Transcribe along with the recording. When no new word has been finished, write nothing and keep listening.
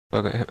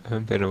Fuck, I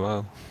haven't played in a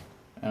while.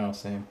 Oh,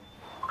 same.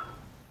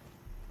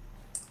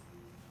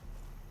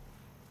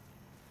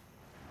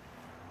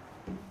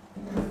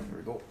 Here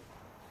we go.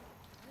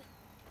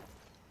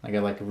 I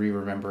gotta like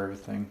re-remember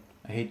everything.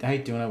 I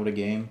hate doing it with a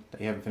game that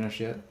you haven't finished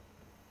yet.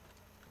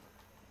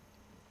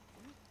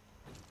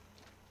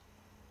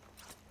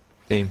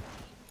 Same.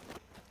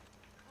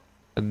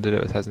 I did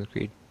it with Assassin's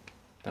Creed.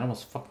 That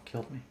almost fucking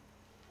killed me.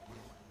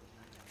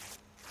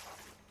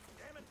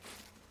 Damn it!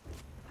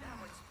 Now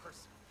it's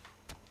personal.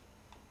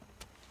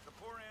 The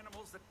poor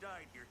animals that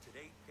died here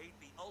today paid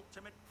the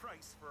ultimate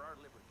price for our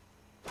liberty.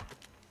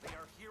 They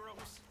are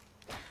heroes.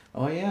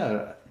 Oh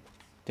yeah,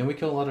 didn't we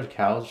kill a lot of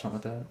cows or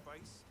something like that?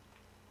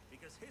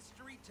 Because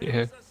history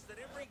Yeah. tells us that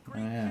every Oh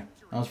great yeah,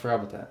 victory I almost forgot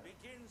about that.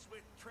 begins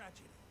with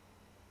tragedy.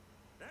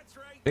 That's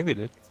right. I think we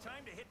did. It's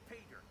time to hit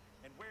pay dirt.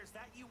 And where's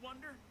that, you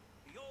wonder?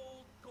 The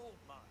old gold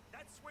mine.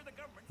 That's where the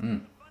government's getting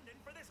the funding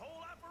for this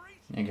whole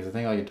operation. Yeah, because I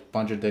think like a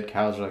bunch of dead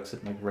cows are like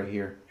sitting like right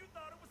here. You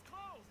thought it was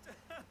closed.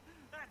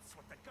 That's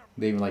what the government.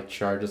 They even like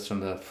charge us from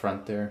the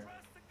front there.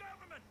 Trust the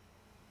government.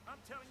 I'm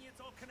telling you,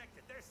 it's all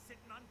connected. They're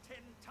sitting on 10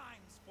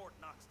 times Fort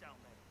Knox down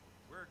there.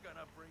 We're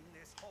gonna bring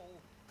this whole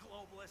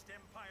globalist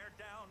empire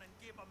down and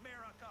give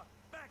America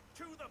back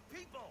to the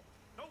people.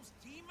 Those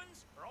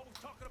demons are always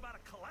talking about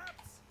a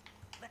collapse.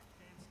 Left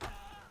hands.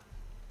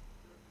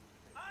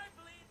 I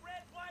bleed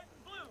red, white,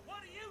 and blue.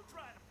 What are you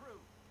trying to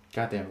prove?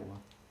 God damn it,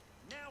 Will.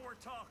 Now we're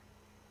talking.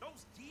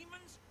 Those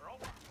demons are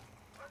always.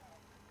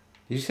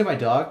 Did you see my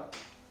dog?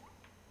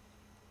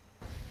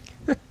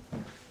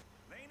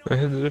 I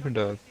have a different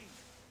dog.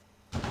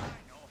 I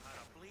know how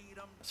to bleed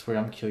them. I swear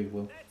I'm gonna kill you,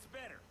 Will. That's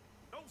better.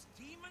 Those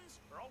demons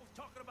are always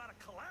talking about a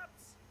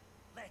collapse.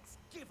 Let's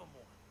give them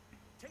one.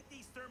 Take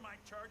these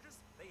thermite charges.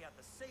 They have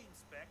the same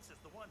specs as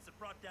the ones that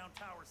brought down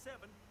Tower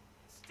 7.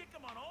 Stick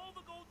them on all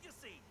the gold you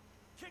see.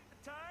 Kick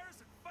the tires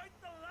and fight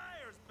the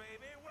liars,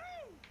 baby.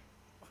 Woo!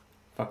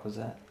 Fuck was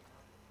that?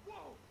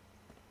 Whoa!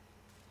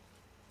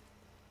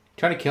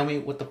 Trying to kill me?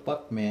 What the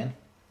fuck, man?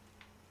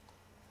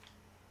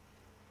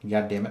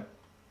 God damn it.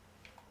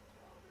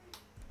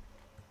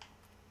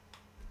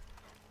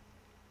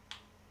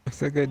 What's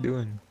that guy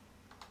doing?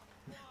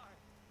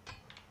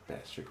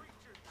 Bastard.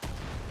 You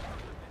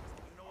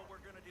know what we're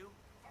gonna do?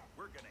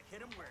 We're gonna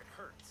hit them where it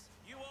hurts.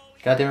 You all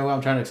God damn it, Will,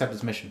 I'm trying to accept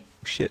this mission.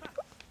 Shit.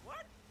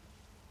 What?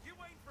 You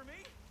wait for me?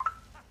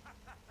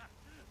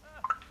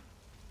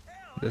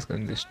 Hell, That's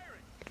gonna I'm just tiring.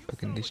 You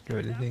fucking saw what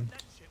destroy the happened. thing.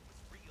 That shit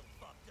was real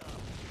fucked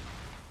up.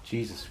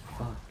 Jesus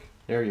fuck.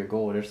 There you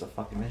go, there's the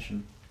fucking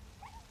mission.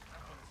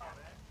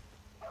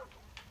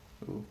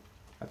 Ooh,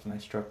 that's a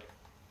nice truck.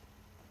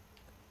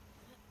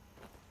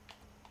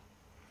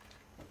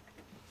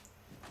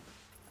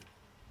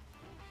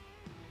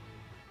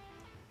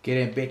 Get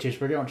in, bitches,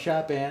 we're going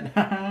shopping.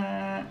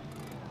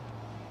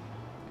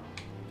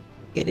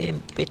 Get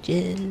in,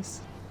 bitches.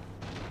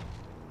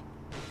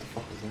 What the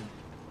fuck was that?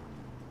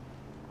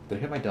 Did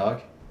I hit my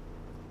dog?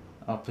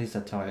 Oh, please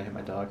don't tell me I hit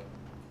my dog.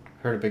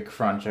 Heard a big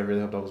crunch. I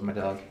really hope that was my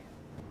dog.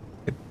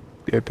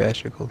 You're a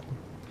bastard, Colton.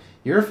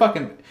 You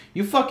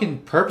fucking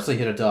purposely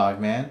hit a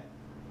dog, man.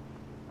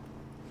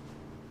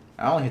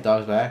 I only hit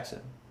dogs by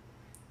accident.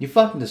 You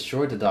fucking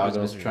destroyed the dog.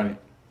 I was trying to.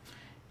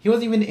 He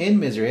wasn't even in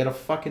misery. He had a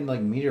fucking like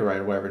meteorite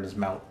or whatever in his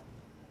mouth.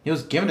 He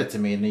was giving it to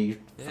me, and he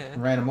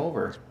fucking ran him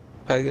over.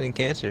 Probably getting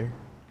cancer.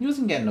 He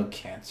wasn't getting no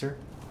cancer.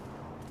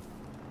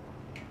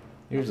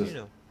 You're just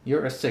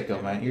you're a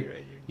sicko,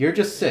 man. You're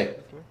just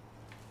sick.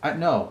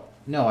 No,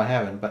 I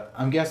haven't. But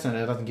I'm guessing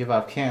it doesn't give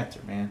off cancer,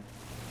 man.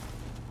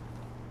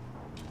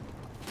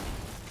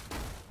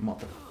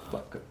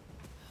 Motherfucker.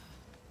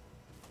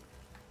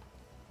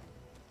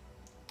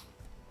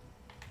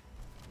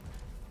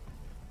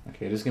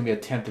 Okay, this is gonna be a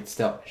attempted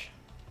stealth mission.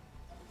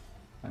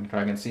 I'm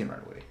probably gonna see him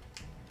right away.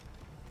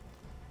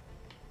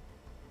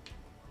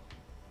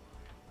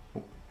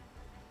 Oh.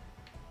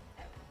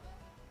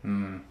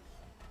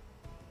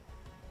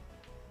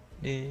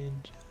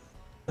 Ninja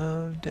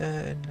of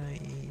the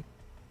night.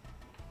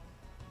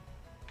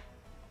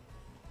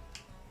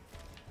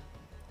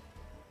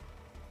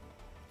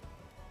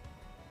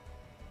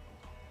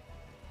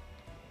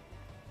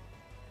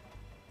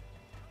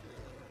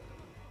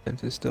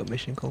 That's a stealth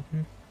mission,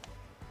 Colton.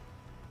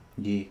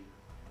 Yeah.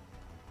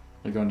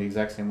 They're going the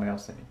exact same way I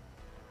was thinking.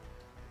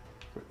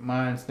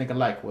 Minds think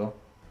alike, Will.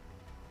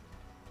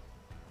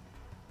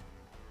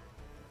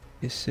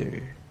 Yes,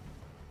 sir.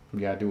 You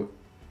gotta do it.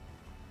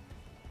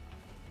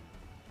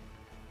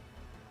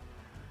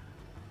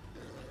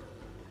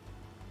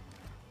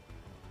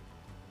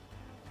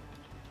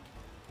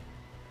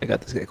 I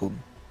got this guy,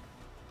 Colton.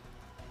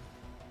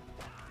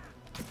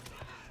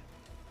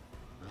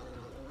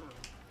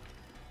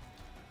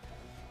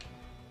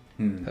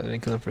 I didn't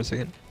kill him for a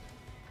second.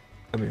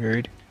 Got me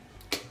worried.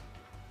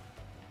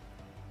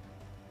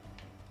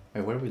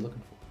 Wait, what are we looking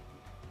for?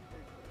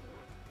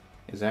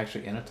 Is it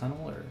actually in a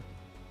tunnel, or?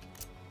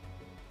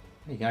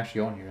 You can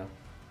actually go in here, though.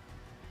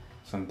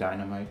 Some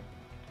dynamite.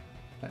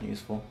 Not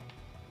useful.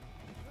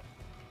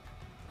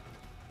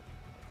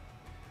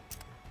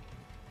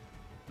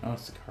 Oh,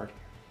 it's the card here.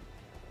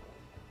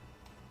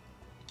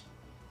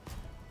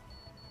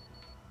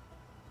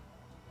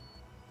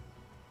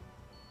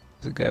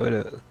 There's a guy with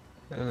a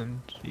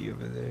LMG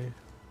over there.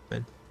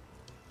 Man.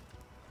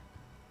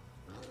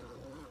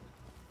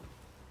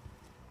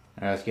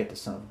 Alright, let's get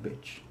this son of a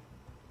bitch.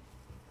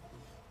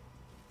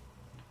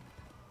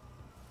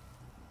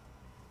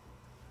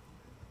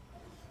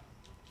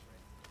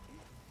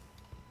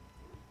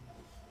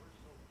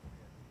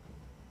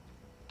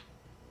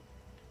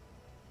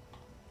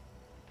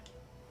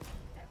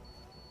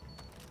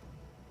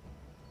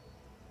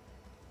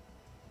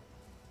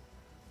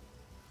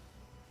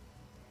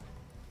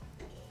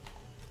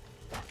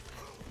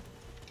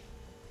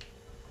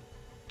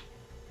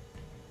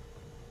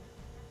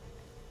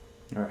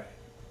 Alright.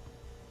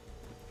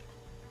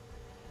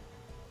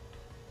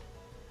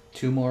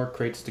 2 more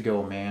crates to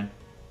go, man.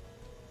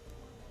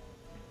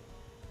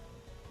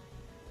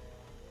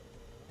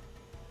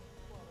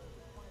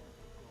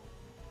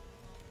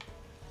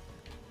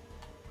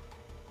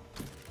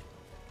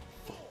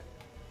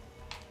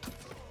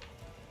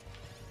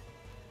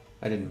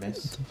 I didn't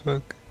miss. What the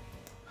fuck?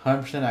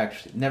 100%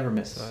 actually. Never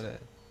miss. Saw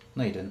that.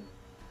 No, you didn't.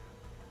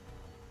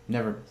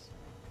 Never miss.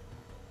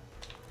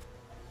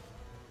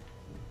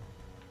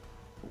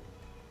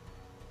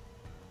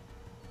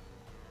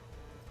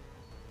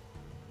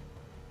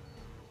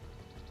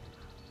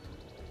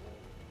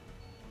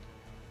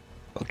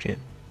 Fuck champ.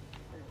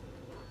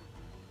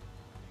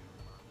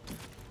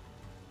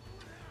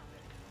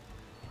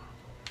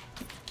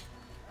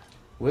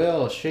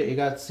 Will, shit, you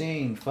got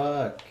seen.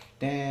 Fuck.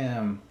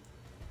 Damn.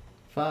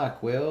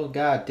 Fuck, Will.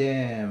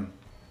 Goddamn.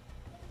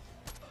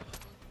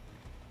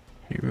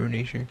 Hero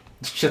nature.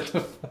 Shut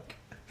the fuck.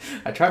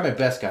 I tried my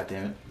best,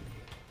 goddammit.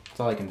 That's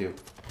all I can do.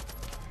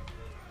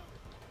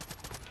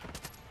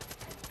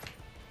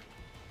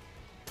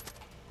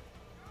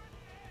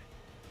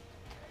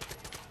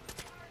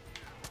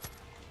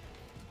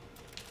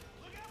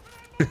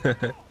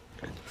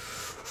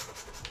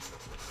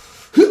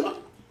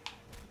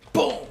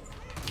 Boom!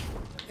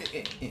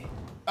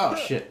 Oh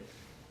shit.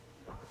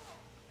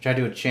 Tried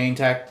to do a chain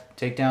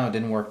takedown, it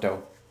didn't work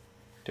though.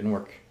 Didn't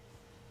work.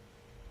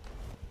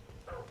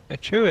 I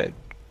threw it.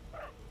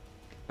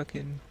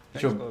 Fucking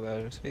Sure. baseball bat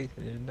at his face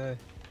and it didn't die.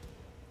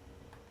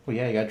 Well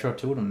yeah, you gotta throw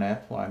 2 of them,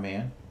 that's why,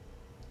 man.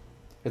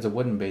 It's a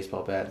wooden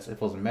baseball bat. If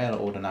it was metal,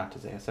 it would've knocked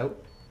his ass out.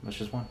 That's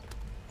just one.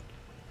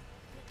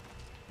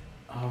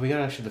 Oh, we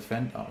gotta actually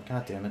defend. Oh,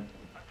 god damn it.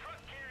 A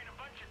truck carrying a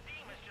bunch of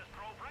demons just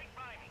drove right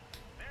by me.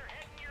 They're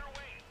heading your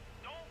way.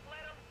 Don't let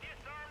them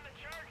disarm the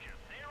charges.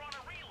 They're on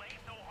a relay,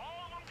 so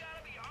all of them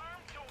gotta be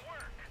armed to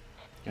work.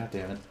 God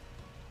damn it.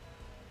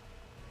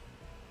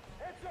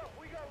 Heads up,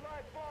 we got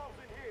live bombs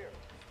in here.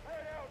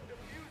 Spread out and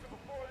defuse them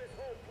before this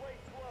whole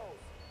place blows.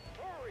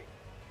 Hurry!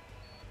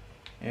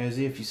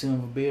 As if you son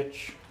of a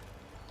bitch.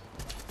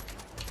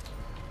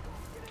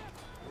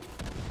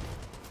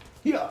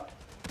 Yeah.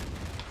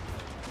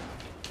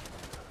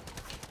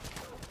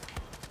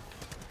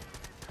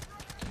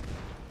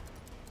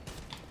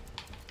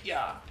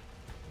 Yeah.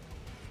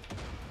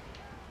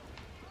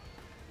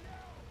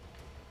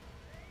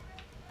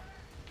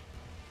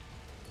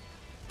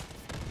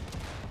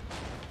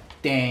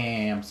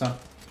 Damn, son.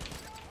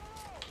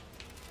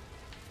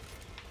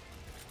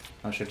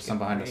 Oh shit, there's some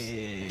behind us.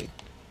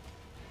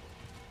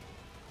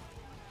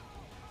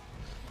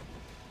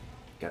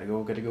 Gotta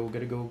go, gotta go,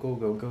 gotta go, go,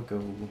 go, go, go.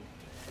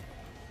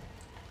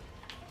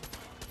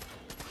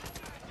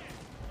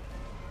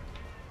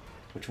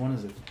 Which one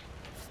is it?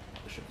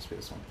 Oh shit, must be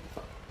this one.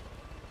 Fuck.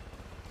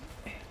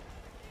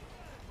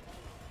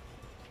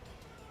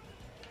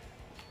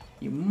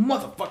 You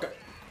motherfucker!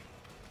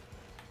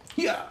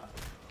 Yeah!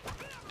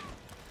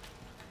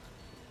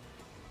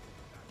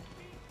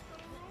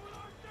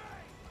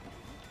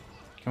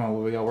 Come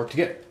on, we gotta work to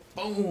get.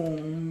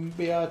 Boom,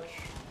 bitch.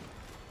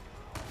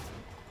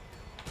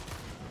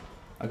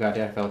 Oh god,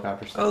 yeah,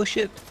 helicopters. Oh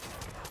shit.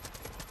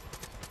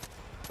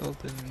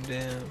 Open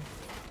down.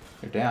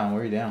 You're down,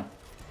 where are you down?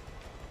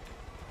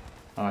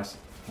 Oh, I see.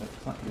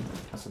 That's not you.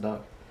 That's the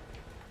dog.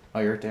 Oh,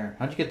 you're right there.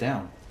 How'd you get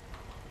down?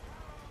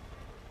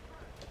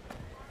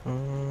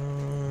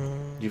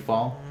 Did you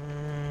fall?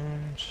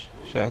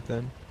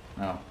 Shotgun.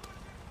 No.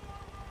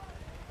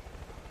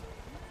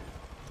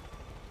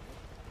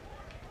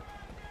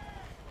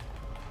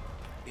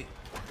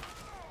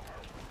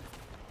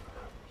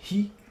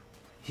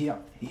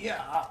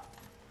 Yeah.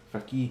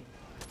 Fuck you.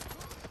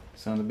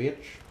 Son of a bitch.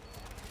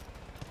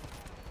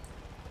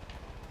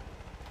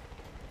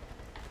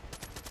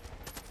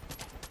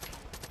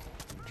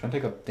 Trying to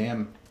take a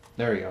damn.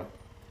 There you go.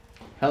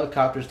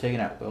 Helicopter's taken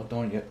out, Will.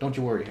 Don't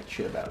you worry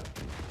shit about it.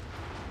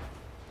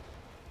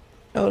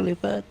 Holy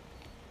fuck.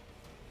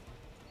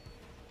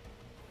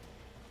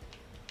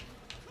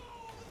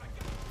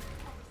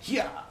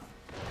 Yeah.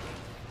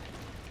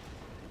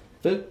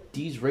 Fuck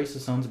these racist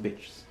sons of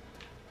bitches.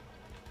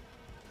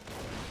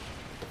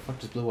 The fuck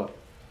just blew up?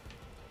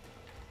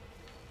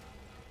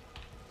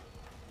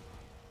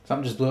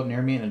 Something just blew up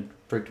near me and it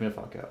freaked me the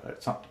fuck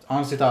out.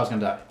 Honestly thought I was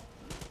gonna die.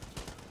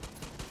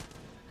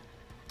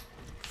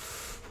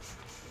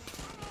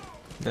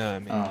 No, I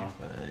mean, Oh.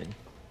 you're fine.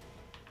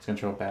 It's gonna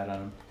throw a bat on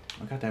him.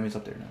 Oh god damn, he's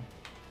up there now.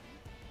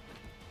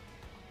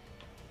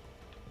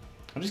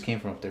 I just came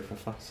from up there, for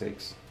fuck's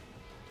sakes.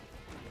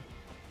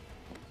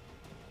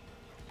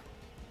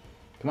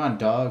 Come on,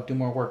 dog. Do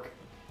more work.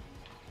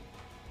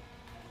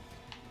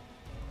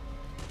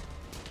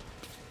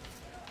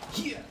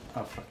 Yeah.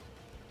 Oh, fuck.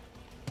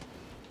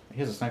 He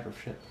has a sniper.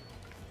 Shit.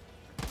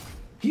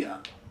 Yeah.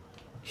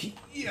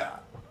 Yeah.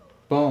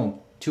 Boom.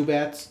 2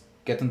 bats.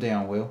 Get them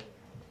down, Will.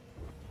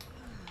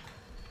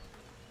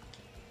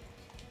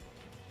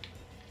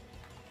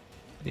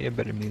 Yeah,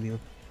 better medium.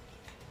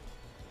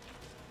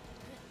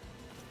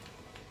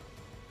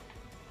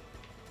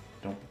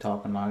 Don't be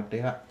talking like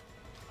that.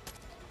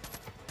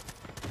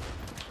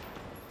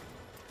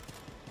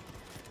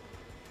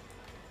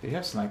 Do you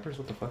have snipers?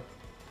 What the fuck?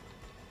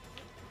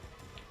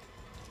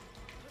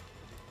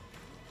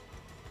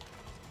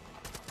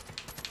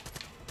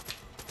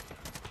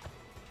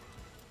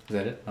 Is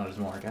that it? No, there's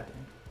more. I got that.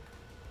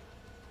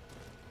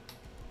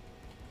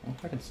 I wonder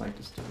if I can snipe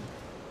this dude.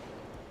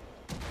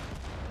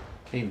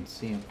 Can't even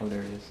see him. Oh,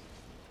 there he is.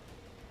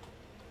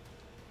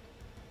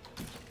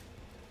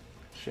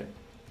 Shit.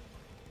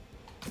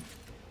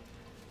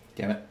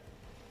 Damn it.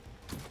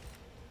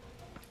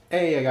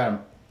 Hey, I got him.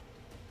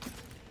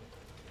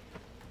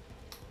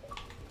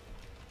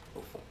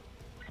 Oh, fuck.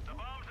 The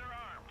bombs are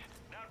armed.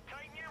 Now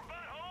tighten your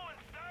butthole and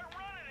start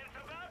running. It's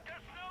about to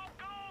snow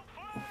gold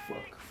Oh,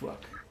 flakes.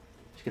 fuck.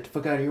 Just get the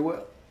fuck out of here,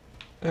 Will.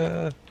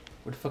 Where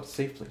the fuck's the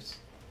safe place?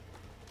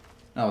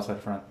 Oh, it's right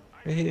front.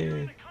 Right here.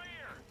 Clear.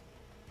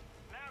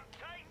 Now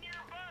tighten your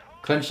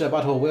butthole. Clench that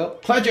butthole, Will.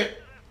 Clench it!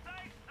 The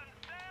sights and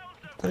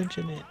sounds of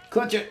Clenching it.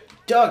 Clench it!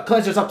 Dog,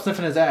 clench it! Stop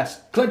sniffing his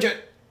ass! Clench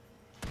it!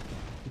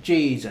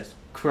 Jesus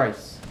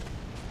Christ.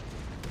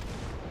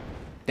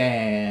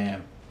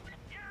 Damn.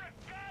 You're a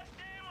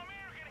goddamn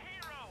American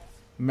hero.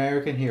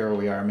 American hero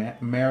we are, man.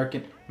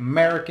 American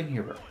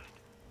hero.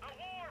 The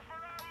war for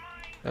our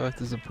minds. That was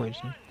disappointing.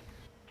 Joseph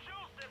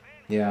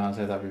and Yeah,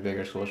 honestly, I thought it'd be a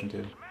bigger explosion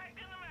too. smacked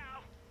in the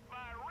mouth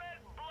by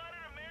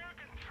red-blooded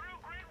American true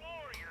grit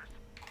warriors.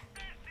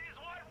 This is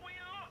what we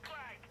look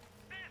like.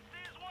 This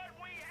is what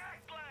we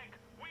act like.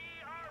 We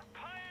are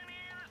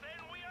pioneers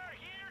and we are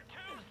here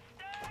to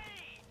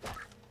stay.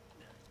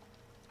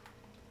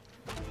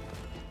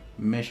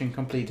 Mission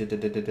completed.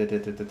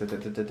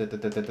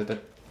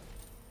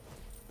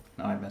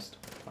 No, I missed.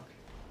 Fuck.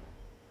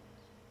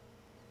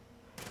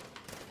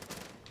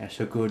 That's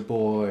a good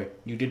boy.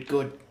 You did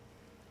good.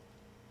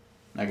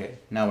 Okay,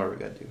 now what are we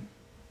gonna do?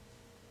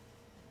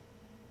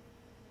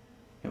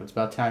 It's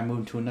about time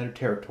moving to another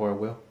territory,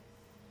 Will.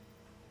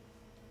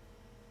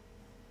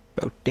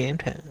 About damn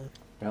time.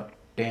 About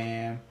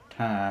damn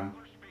time.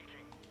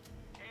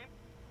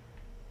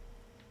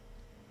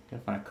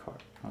 Gotta find a car.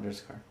 Oh, there's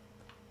a car.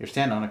 You're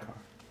standing on a car.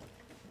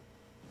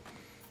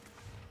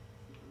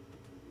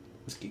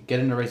 Let's get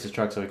in the racist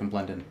truck so we can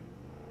blend in.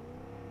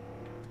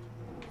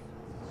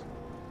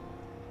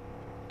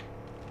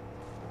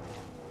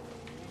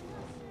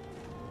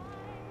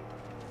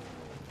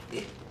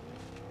 Yeah.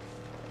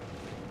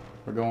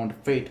 We're going to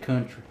Fate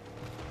Country.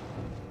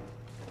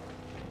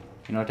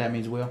 You know what that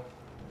means, Will?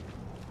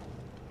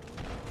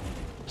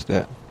 What's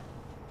that?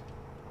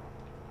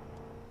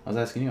 I was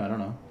asking you, I don't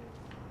know.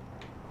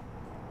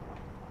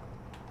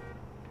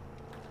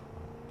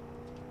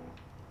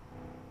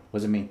 What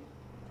does it mean?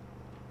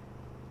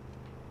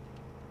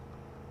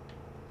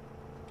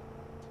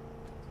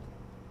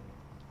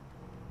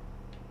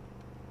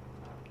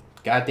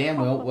 Goddamn,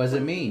 Will, what does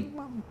it mean?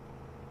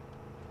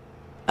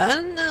 I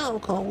don't know,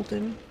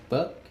 Colton.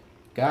 Fuck.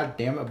 God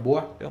damn it,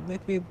 boy. Don't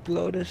make me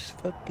blow this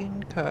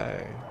fucking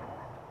car.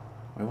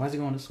 Wait, why is he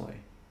going this way?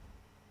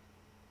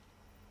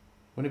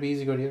 Wouldn't it be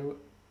easy to go the other way?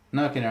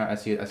 No, okay, no, I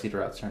see the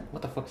route's turn.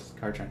 What the fuck is this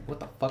car turn? What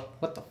the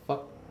fuck? What the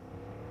fuck?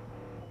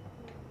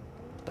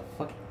 What the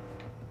fuck?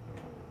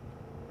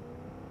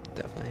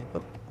 Definitely.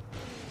 Oh,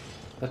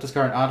 Let this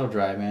car in auto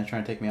drive, man. It's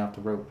trying to take me off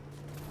the road.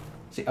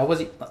 See, I'm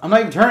not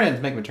even turning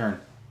to make me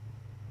turn.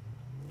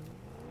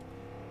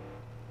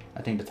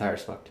 I think the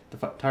tire's fucked. The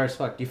tire's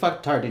fucked. You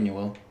fucked the tire, didn't you,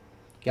 Will?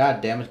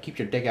 God damn it. Keep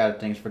your dick out of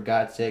things, for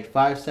God's sake.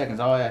 5 seconds,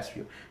 all I ask for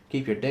you.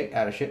 Keep your dick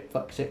out of shit.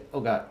 Fuck shit. Oh,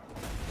 God.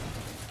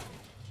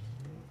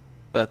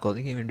 fuck, Colton,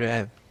 you can't even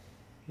drive.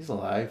 He's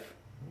alive.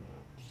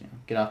 Yeah,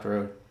 get off the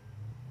road.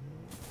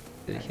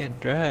 You can't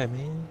drive,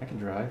 man. I can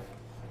drive.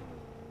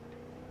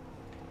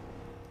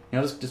 You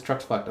know, this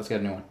truck's fucked. Let's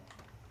get a new one.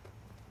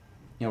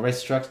 You know,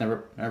 race trucks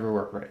never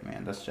work right,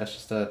 man. That's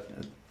just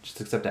just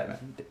accept that,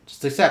 man.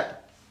 Just accept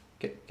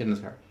it. Get in this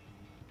car.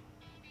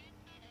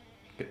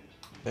 Get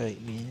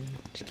Alright, man.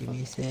 Just give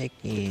me a second.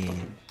 Get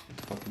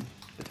the fucking.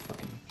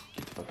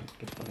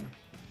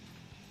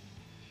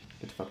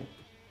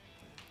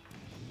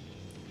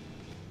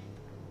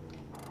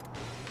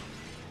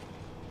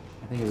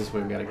 I think this is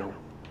where we gotta go.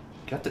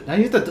 Now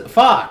you have to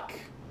fuck.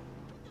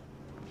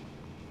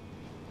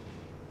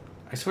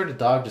 I swear the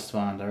dog just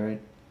spawned. All right,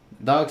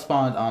 dog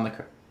spawned on the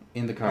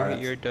in the car.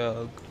 Alright, your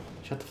dog.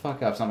 Shut the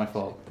fuck up. It's not my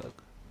fault.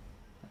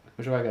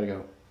 Which way I gotta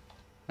go?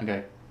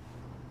 Okay.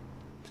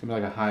 It's gonna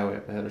be like a highway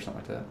up ahead or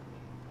something like that.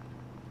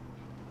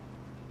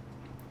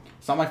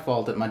 It's not my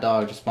fault that my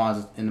dog just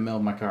spawns in the middle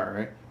of my car,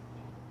 right?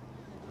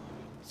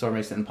 So it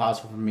makes it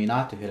impossible for me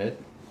not to hit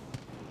it.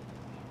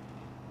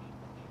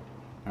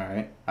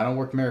 Alright. I don't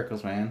work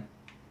miracles, man.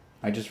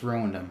 I just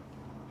ruined him.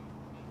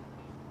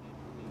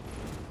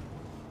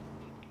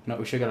 No,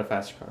 we should have got a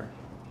faster car.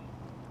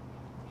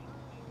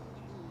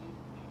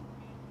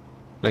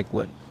 Like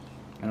what?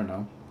 I don't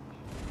know.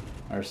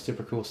 Our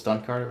super cool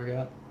stunt car that we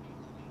got?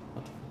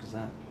 What the fuck is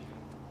that?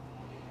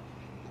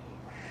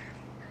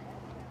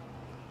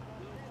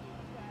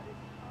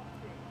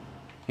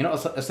 You know,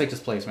 let's take this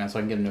place, man, so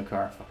I can get a new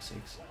car. Fuck's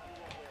sakes.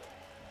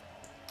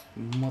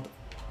 Mother...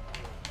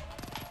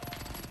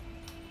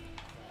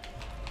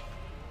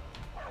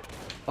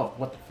 Oh,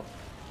 what the fuck?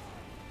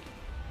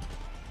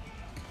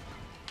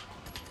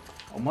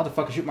 Oh,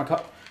 motherfucker, shoot my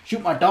car.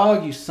 Shoot my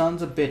dog, you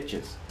sons of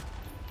bitches.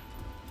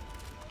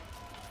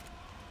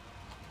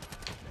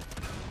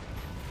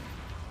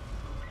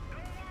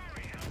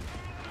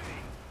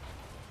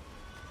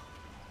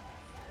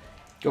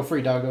 Go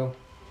free, doggo.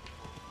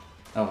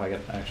 Oh, I got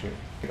actually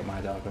pick up my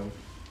doggo.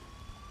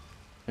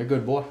 You're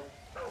good, boy.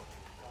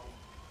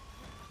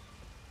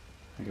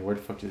 Okay, where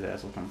the fuck did the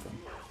asshole come from?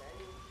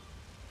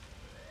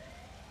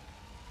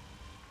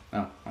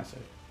 Oh, I see.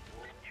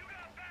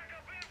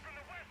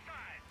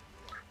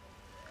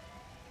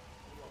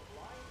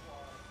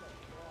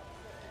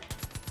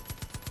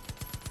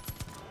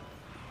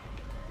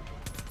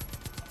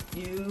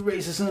 You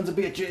racist sons of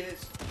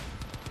bitches!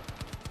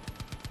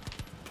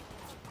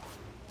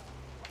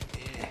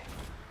 Yeah.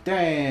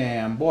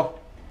 Damn, boy.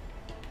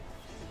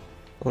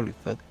 Holy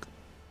fuck.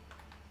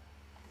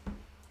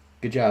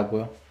 Good job,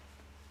 Will.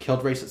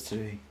 Killed racists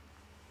today.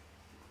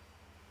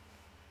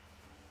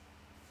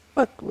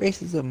 Fuck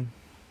racism.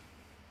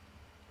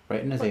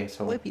 Right in his Fuck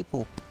asshole. white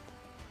people.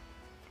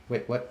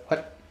 Wait, what?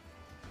 What?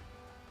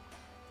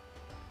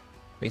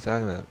 What are you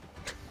talking about?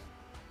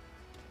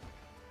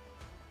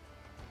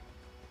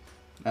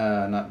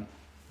 Nothing.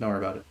 Don't worry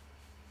about it.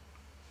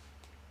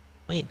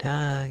 What are you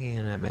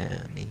talking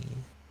about? Me?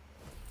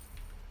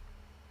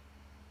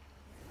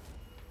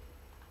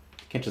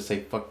 You can't just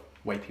say fuck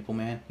white people,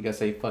 man. You gotta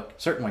say fuck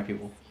certain white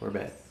people who are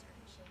bad.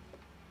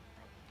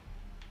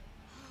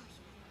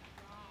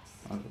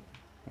 Where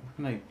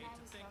can I...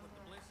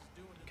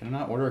 Can I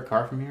not order a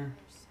car from here?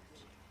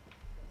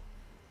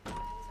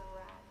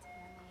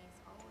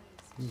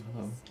 Ooh,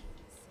 hello.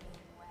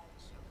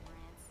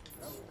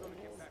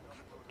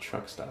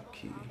 Truck stop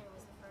key.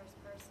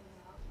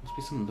 Must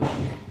be some loot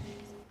here.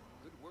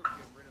 Good work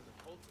getting rid of the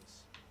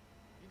cultists.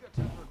 You got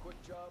time for a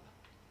quick job?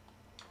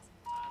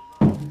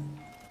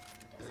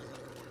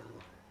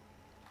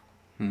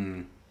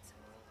 Hmm. You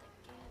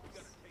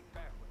gotta take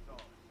back what's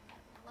all.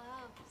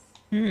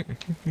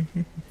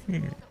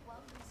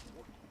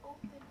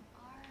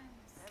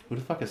 Who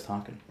the fuck is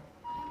talking?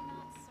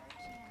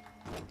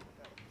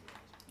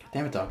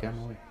 Damn it, dog, get out of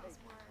my way.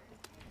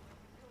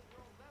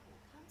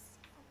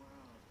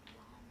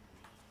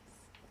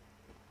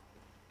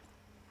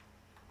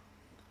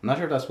 I'm not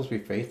sure if that's supposed to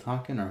be Faith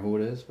talking or who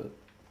it is, but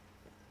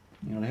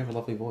you know, they have a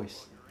lovely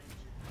voice.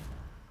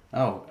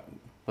 Oh,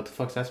 what the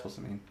fuck's that supposed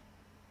to mean?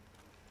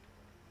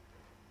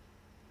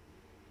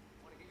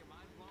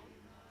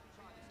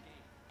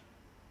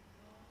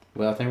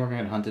 Well, I think we're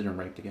gonna get hunted and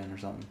raped again or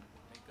something.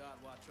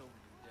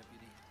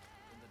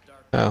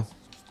 Oh.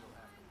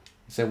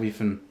 He said we've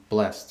been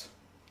blessed.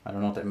 I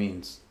don't know what that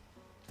means.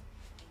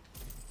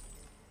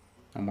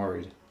 I'm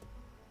worried.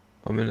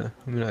 I'm in an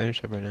item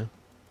shop right now.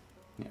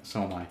 Yeah,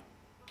 so am I.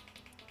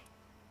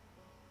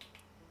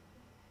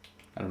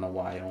 I don't know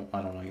why. I don't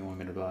know what you want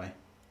me to buy. I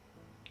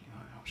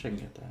wish I can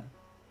get that.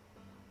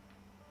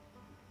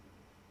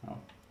 Oh.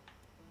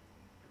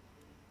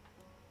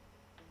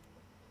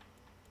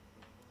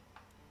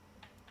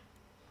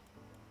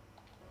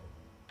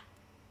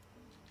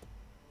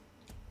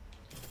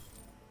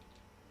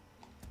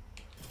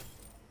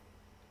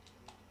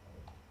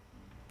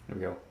 There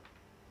we go.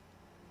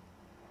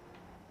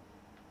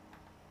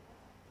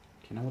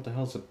 Okay, now what the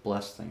hell does a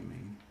blessed thing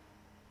mean?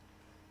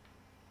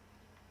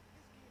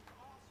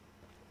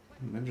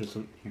 Maybe just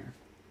loot here.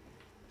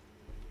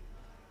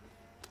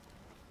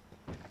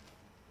 This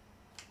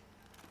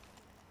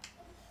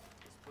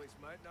place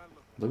might not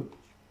look Loot.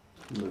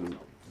 Loot.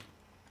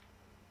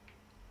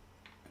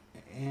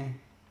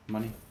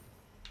 Money.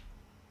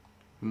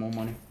 More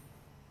money.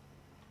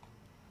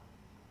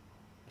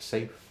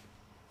 Safe.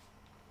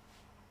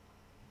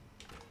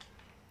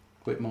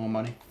 Quit more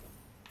money.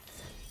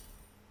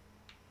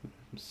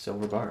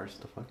 Silver bars,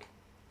 the fuck?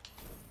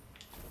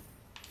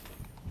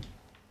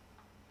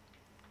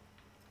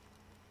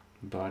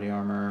 Body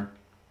armor.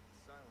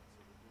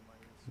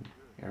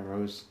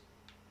 Arrows.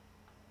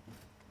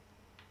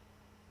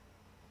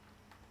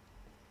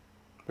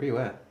 Where you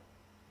at?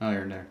 Oh,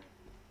 you're in there.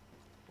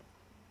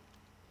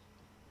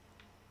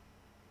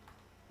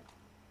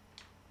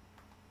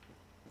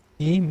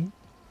 You hear me?